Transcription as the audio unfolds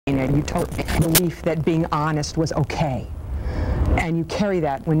and you told the belief that being honest was okay. And you carry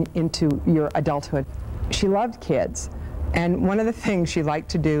that into your adulthood. She loved kids, and one of the things she liked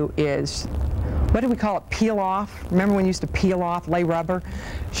to do is, what do we call it, peel off? Remember when you used to peel off, lay rubber?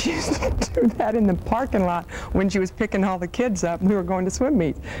 She used to do that in the parking lot when she was picking all the kids up. We were going to swim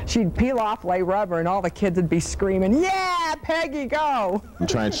meets. She'd peel off, lay rubber, and all the kids would be screaming, "Yeah, Peggy, go!" I'm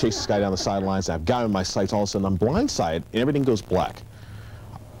trying to chase this guy down the sidelines. I've got him in my sights. All of a sudden, I'm blindsided, and everything goes black.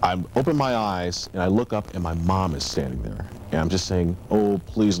 I open my eyes, and I look up, and my mom is standing there. And I'm just saying, "Oh,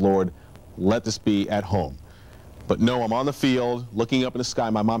 please, Lord, let this be at home." But no, I'm on the field, looking up in the sky.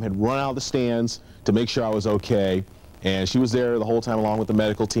 My mom had run out of the stands to make sure I was okay. And she was there the whole time along with the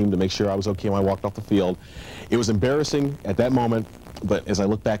medical team to make sure I was okay when I walked off the field. It was embarrassing at that moment, but as I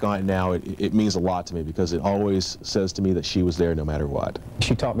look back on it now, it means a lot to me because it always says to me that she was there no matter what.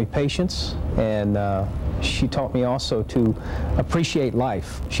 She taught me patience, and she taught me also to appreciate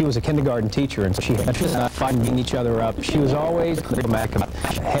life. She was a kindergarten teacher, and so she had us finding each other up. She was always diplomatic about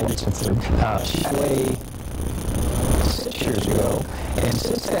she weighed 6 years ago, and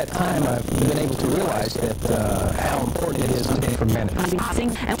since that time I've been able to realize that how important it is to be for men.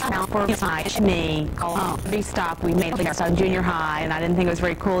 We stopped. We made our son junior high, and I didn't think it was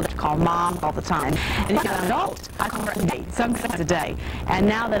very cool to call mom all the time. And as an adult, I call her sometimes a day. And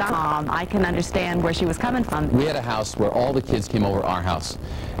now that I'm mom, I can understand where she was coming from. We had a house where all the kids came over our house,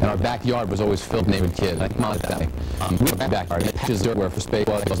 and our backyard was always filled with neighborhood kids. Like mom that way. We had a backyard. It was dirt where for space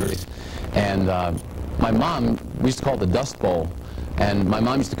was. And my mom, we used to call it the Dust Bowl, and my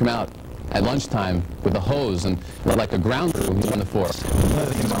mom used to come out at lunchtime with a hose and like a ground crew on the floor. One of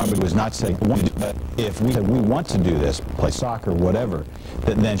the things Mom was not saying, but if we said we want to do this, play soccer, whatever,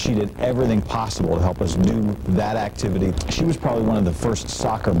 then she did everything possible to help us do that activity. She was probably one of the first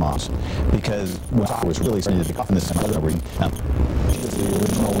soccer moms because when soccer was really starting to take off in this country, she was the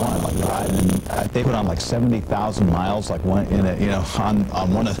original one. Like riding, they put on like 70,000 miles, like one in a,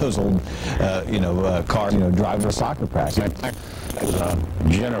 on one of those old, cars, driving a soccer practice. It was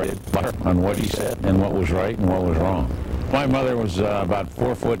generated on what he said and what was right and what was wrong. My mother was about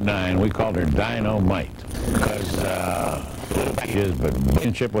 4'9". We called her Dynamite because but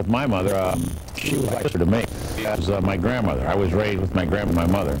relationship with my mother, she was like to me. She was my grandmother. I was raised with my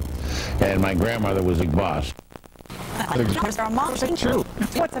mother, and my grandmother was a boss. True.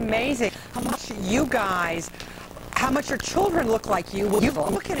 What's amazing, how much you guys, how much your children look like you. You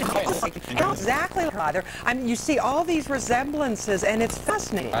look at it like exactly like father. I mean, you see all these resemblances, and it's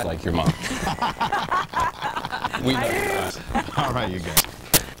fascinating. I like your mom. We know. All right, you guys.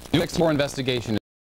 New X4 investigation.